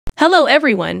Hello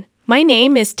everyone, my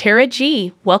name is Tara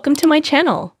G. Welcome to my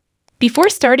channel. Before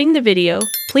starting the video,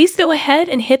 please go ahead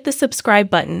and hit the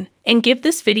subscribe button and give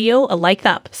this video a like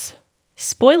up.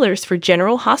 Spoilers for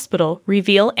General Hospital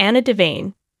reveal Anna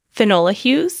Devane, Finola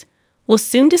Hughes, will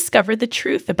soon discover the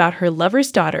truth about her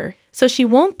lover's daughter, so she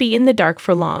won't be in the dark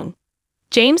for long.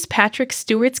 James Patrick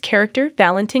Stewart's character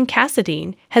Valentin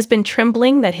Cassadine has been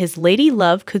trembling that his lady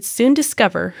love could soon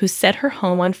discover who set her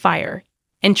home on fire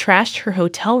and trashed her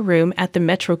hotel room at the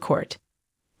Metro Court.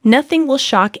 Nothing will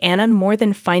shock Anna more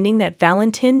than finding that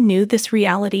Valentin knew this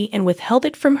reality and withheld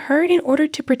it from her in order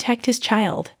to protect his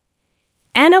child.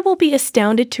 Anna will be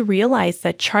astounded to realize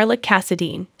that Charlotte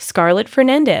Cassadine, Scarlett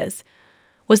Fernandez,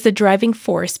 was the driving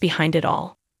force behind it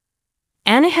all.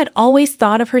 Anna had always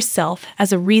thought of herself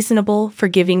as a reasonable,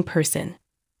 forgiving person.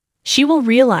 She will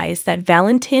realize that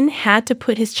Valentin had to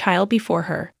put his child before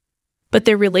her. But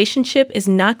their relationship is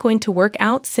not going to work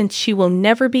out since she will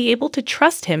never be able to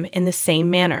trust him in the same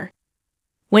manner.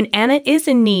 When Anna is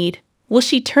in need, will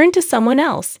she turn to someone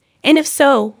else? And if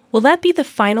so, will that be the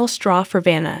final straw for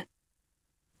Vanna?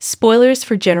 Spoilers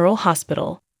for General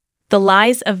Hospital. The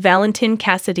lies of Valentin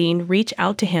Cassadine reach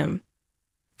out to him.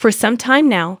 For some time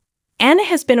now, Anna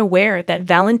has been aware that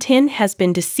Valentin has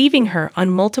been deceiving her on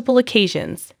multiple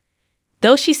occasions.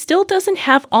 Though she still doesn't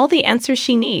have all the answers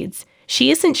she needs, she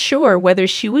isn't sure whether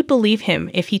she would believe him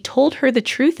if he told her the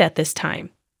truth at this time.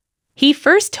 He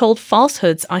first told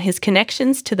falsehoods on his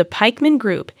connections to the Pikeman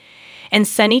Group and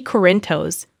Sonny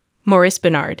Corinto's Maurice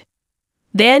Bernard.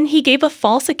 Then he gave a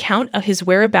false account of his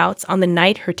whereabouts on the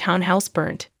night her townhouse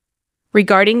burnt.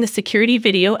 Regarding the security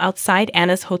video outside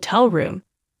Anna's hotel room,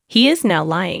 he is now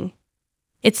lying.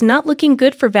 It's not looking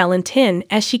good for Valentin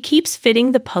as she keeps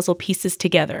fitting the puzzle pieces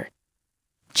together.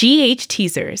 GH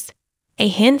teasers. A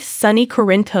hint Sonny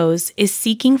Corinto's is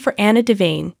seeking for Anna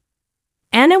Devane.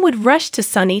 Anna would rush to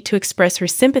Sonny to express her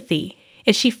sympathy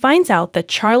if she finds out that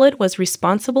Charlotte was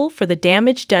responsible for the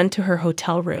damage done to her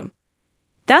hotel room.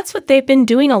 That's what they've been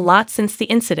doing a lot since the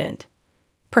incident.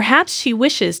 Perhaps she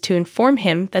wishes to inform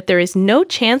him that there is no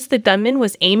chance the gunman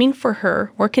was aiming for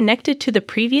her or connected to the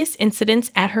previous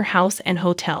incidents at her house and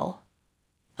hotel.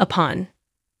 Upon.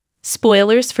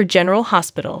 Spoilers for General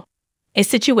Hospital. A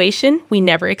situation we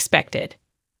never expected.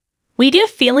 We get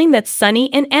a feeling that Sonny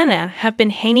and Anna have been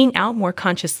hanging out more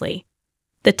consciously.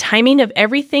 The timing of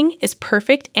everything is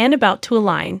perfect and about to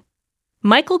align.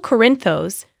 Michael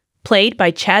Corinthos, played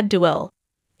by Chad Duell,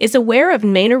 is aware of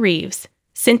Mayna Reeves,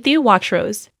 Cynthia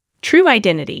Watro's true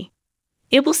identity.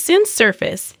 It will soon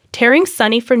surface, tearing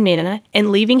Sonny from Mayna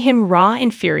and leaving him raw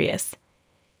and furious.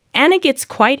 Anna gets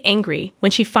quite angry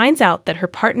when she finds out that her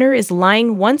partner is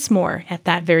lying once more at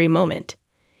that very moment.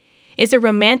 Is a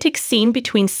romantic scene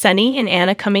between Sonny and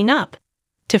Anna coming up?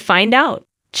 To find out,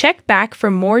 check back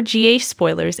for more GH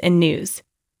spoilers and news.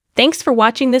 Thanks for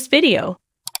watching this video.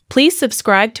 Please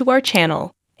subscribe to our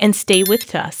channel and stay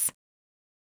with us.